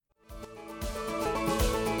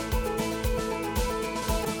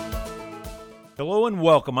Hello and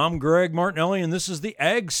welcome. I'm Greg Martinelli, and this is the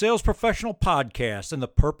Ag Sales Professional Podcast. And the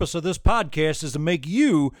purpose of this podcast is to make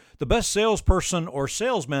you the best salesperson or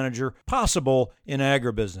sales manager possible in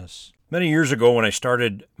agribusiness. Many years ago, when I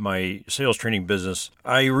started my sales training business,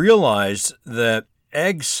 I realized that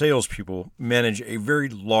ag salespeople manage a very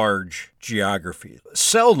large geography.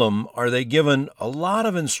 Seldom are they given a lot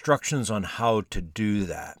of instructions on how to do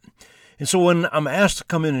that. And so when I'm asked to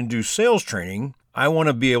come in and do sales training, I want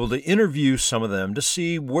to be able to interview some of them to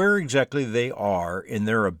see where exactly they are in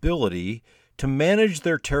their ability to manage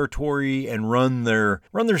their territory and run their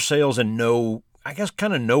sales and know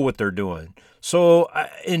what they're doing. So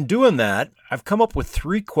in doing that, I've come up with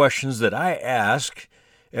 3 questions that I ask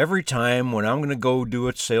every time when I'm going to go do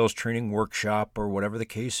a sales training workshop or whatever the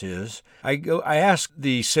case is. I ask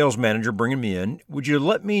the sales manager bringing me in, would you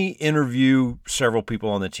let me interview several people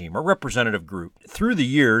on the team, a representative group? Through the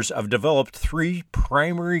years, I've developed 3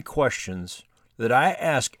 primary questions that I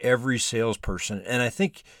ask every salesperson, and I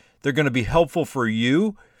think they're going to be helpful for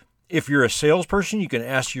you. If you're a salesperson, you can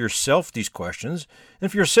ask yourself these questions. And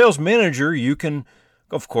if you're a sales manager, you can,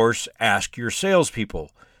 of course, ask your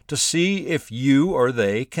salespeople to see if you or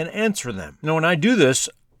they can answer them. Now, when I do this,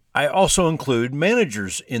 I also include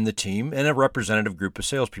managers in the team and a representative group of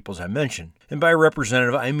salespeople, as I mentioned. And by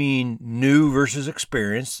representative, I mean new versus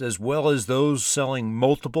experienced, as well as those selling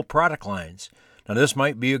multiple product lines. Now, this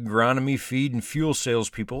might be agronomy, feed, and fuel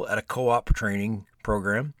salespeople at a co-op training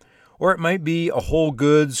program, or it might be a whole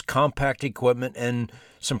goods, compact equipment, and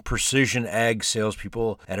some precision ag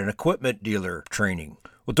salespeople at an equipment dealer training.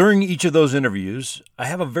 Well, during each of those interviews, I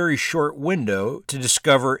have a very short window to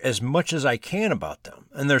discover as much as I can about them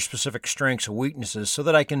and their specific strengths and weaknesses so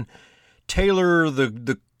that I can tailor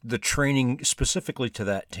the training specifically to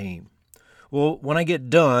that team. Well, when I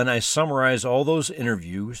get done, I summarize all those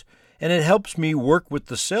interviews, and it helps me work with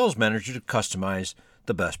the sales manager to customize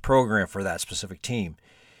the best program for that specific team.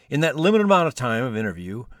 In that limited amount of time of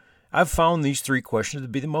interview, I've found these 3 questions to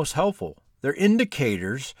be the most helpful. They're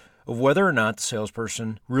indicators of whether or not the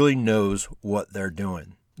salesperson really knows what they're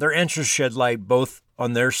doing. Their answers shed light both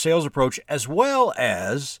on their sales approach as well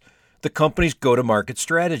as the company's go-to-market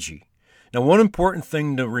strategy. Now, one important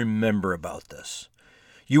thing to remember about this,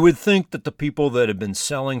 you would think that the people that have been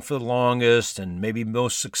selling for the longest and maybe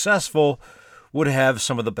most successful would have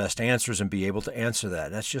some of the best answers and be able to answer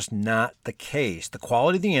that. That's just not the case. The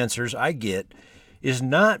quality of the answers I get is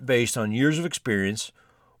not based on years of experience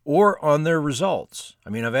or on their results. I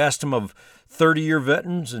mean, I've asked them of 30-year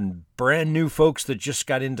veterans and brand new folks that just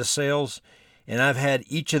got into sales, and I've had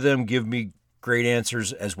each of them give me great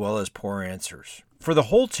answers as well as poor answers. For the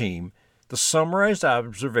whole team, the summarized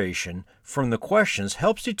observation from the questions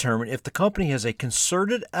helps determine if the company has a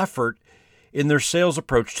concerted effort in their sales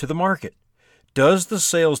approach to the market. Does the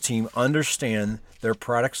sales team understand their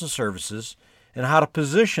products and services and how to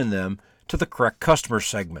position them to the correct customer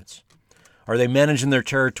segments? Are they managing their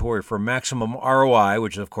territory for maximum ROI,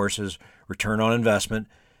 which of course is return on investment?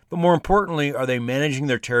 But more importantly, are they managing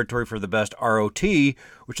their territory for the best ROT,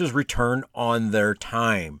 which is return on their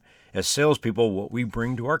time? As salespeople, what we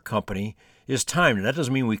bring to our company is time. And that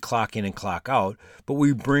doesn't mean we clock in and clock out, but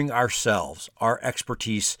we bring ourselves, our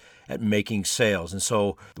expertise at making sales. And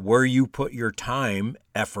so where you put your time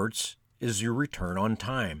efforts is your return on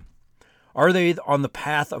time. Are they on the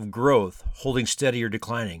path of growth, holding steady or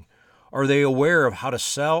declining? Are they aware of how to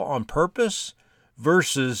sell on purpose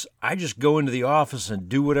versus I just go into the office and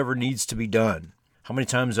do whatever needs to be done? How many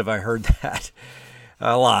times have I heard that?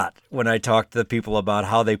 A lot when I talk to the people about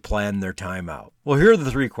how they plan their time out. Well, here are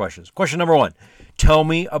the 3 questions. Question number 1, tell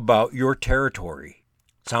me about your territory.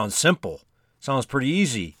 Sounds simple. Sounds pretty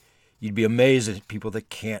easy. You'd be amazed at people that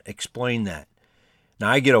can't explain that. Now,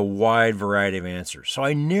 I get a wide variety of answers, so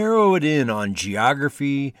I narrow it in on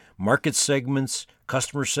geography, market segments,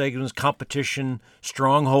 customer segments, competition,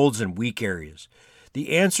 strongholds, and weak areas.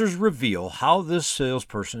 The answers reveal how this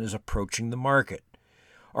salesperson is approaching the market.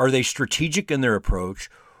 Are they strategic in their approach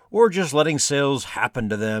or just letting sales happen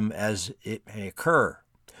to them as it may occur?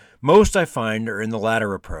 Most I find are in the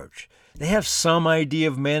latter approach. They have some idea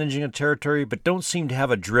of managing a territory but don't seem to have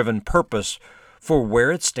a driven purpose for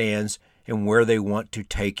where it stands and where they want to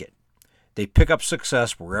take it. They pick up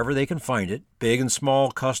success wherever they can find it, big and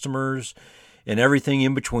small customers and everything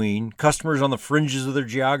in between, customers on the fringes of their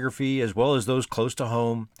geography as well as those close to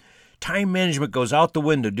home. Time management goes out the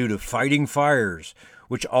window due to fighting fires,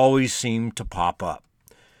 which always seem to pop up.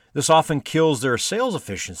 This often kills their sales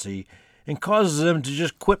efficiency and causes them to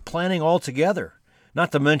just quit planning altogether,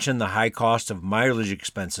 not to mention the high cost of mileage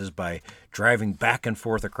expenses by driving back and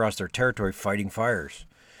forth across their territory fighting fires.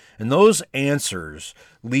 And those answers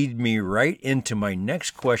lead me right into my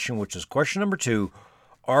next question, which is question number 2.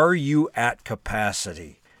 Are you at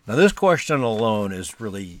capacity? Now, this question alone is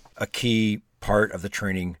really a key part of the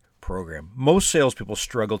training program. Most salespeople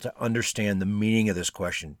struggle to understand the meaning of this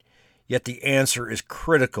question, yet the answer is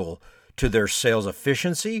critical to their sales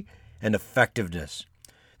efficiency and effectiveness.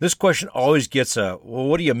 This question always gets a, well,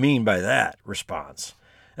 what do you mean by that response?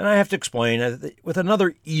 And I have to explain with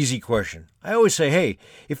another easy question. I always say, hey,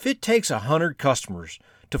 if it takes 100 customers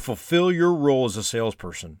to fulfill your role as a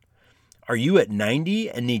salesperson, are you at 90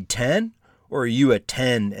 and need 10? Or are you at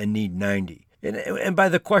 10 and need 90? And by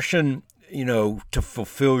the question, to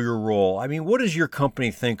fulfill your role, I mean, what does your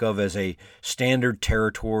company think of as a standard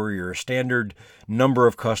territory or a standard number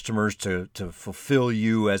of customers to fulfill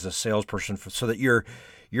you as a salesperson so that you're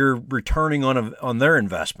returning on their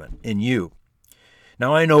investment in you?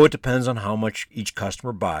 Now, I know it depends on how much each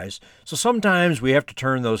customer buys. So sometimes we have to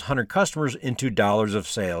turn those 100 customers into dollars of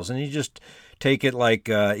sales. And you just take it like,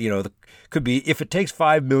 could be if it takes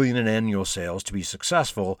 $5 million in annual sales to be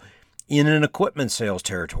successful in an equipment sales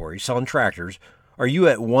territory, selling tractors, are you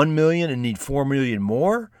at 1 million and need 4 million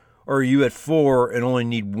more? Or are you at 4 and only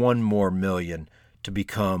need 1 more million to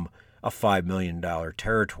become a $5 million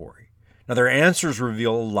territory? Now, their answers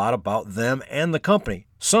reveal a lot about them and the company.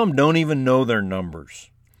 Some don't even know their numbers.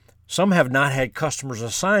 Some have not had customers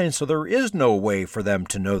assigned, so there is no way for them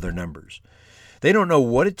to know their numbers. They don't know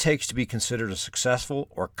what it takes to be considered a successful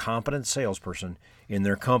or competent salesperson in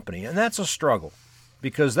their company. And that's a struggle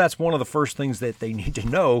because that's one of the first things that they need to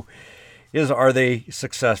know is, are they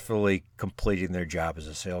successfully completing their job as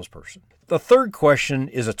a salesperson? The third question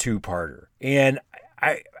is a two-parter. And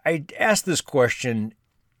I asked this question,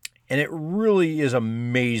 and it really is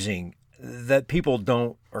amazing that people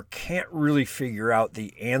don't or can't really figure out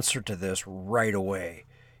the answer to this right away.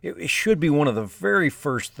 It should be one of the very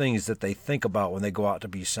first things that they think about when they go out to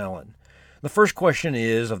be selling. The first question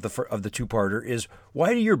is of the two-parter is,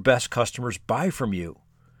 why do your best customers buy from you?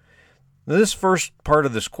 Now, this first part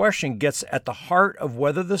of this question gets at the heart of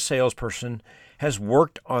whether the salesperson has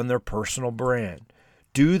worked on their personal brand.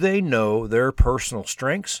 Do they know their personal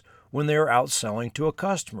strengths when they are out selling to a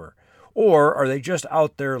customer? Or are they just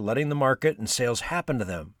out there letting the market and sales happen to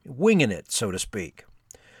them, winging it, so to speak?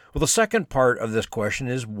 Well, the second part of this question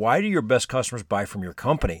is, why do your best customers buy from your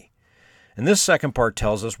company? And this second part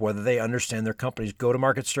tells us whether they understand their company's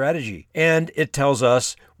go-to-market strategy. And it tells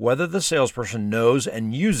us whether the salesperson knows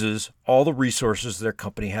and uses all the resources their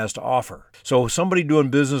company has to offer. So somebody doing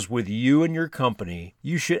business with you and your company,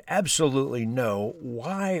 you should absolutely know,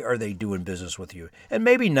 why are they doing business with you? And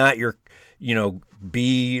maybe not your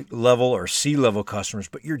B level or C level customers,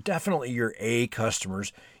 but you're definitely your A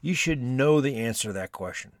customers. You should know the answer to that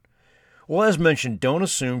question. Well, as mentioned, don't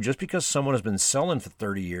assume just because someone has been selling for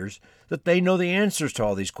 30 years that they know the answers to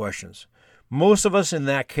all these questions. Most of us in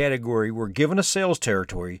that category were given a sales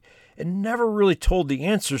territory and never really told the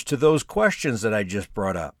answers to those questions that I just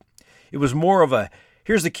brought up. It was more of a,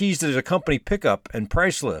 here's the keys to the company pickup and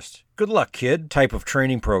price list. Good luck, kid, type of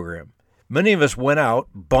training program. Many of us went out,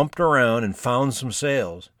 bumped around, and found some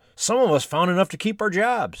sales. Some of us found enough to keep our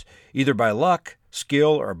jobs, either by luck,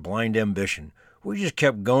 skill, or blind ambition. We just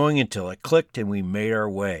kept going until it clicked and we made our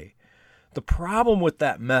way. The problem with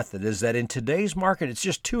that method is that in today's market, it's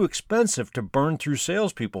just too expensive to burn through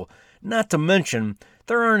salespeople. Not to mention,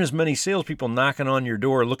 there aren't as many salespeople knocking on your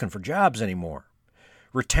door looking for jobs anymore.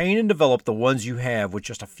 Retain and develop the ones you have with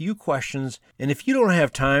just a few questions, and if you don't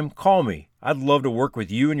have time, call me. I'd love to work with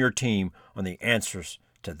you and your team on the answers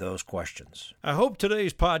to those questions. I hope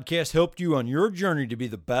today's podcast helped you on your journey to be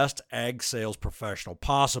the best ag sales professional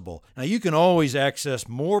possible. Now, you can always access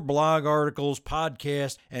more blog articles,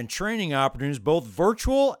 podcasts, and training opportunities, both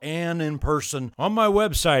virtual and in person, on my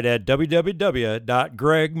website at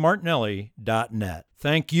www.gregmartinelli.net.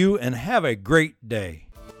 Thank you and have a great day.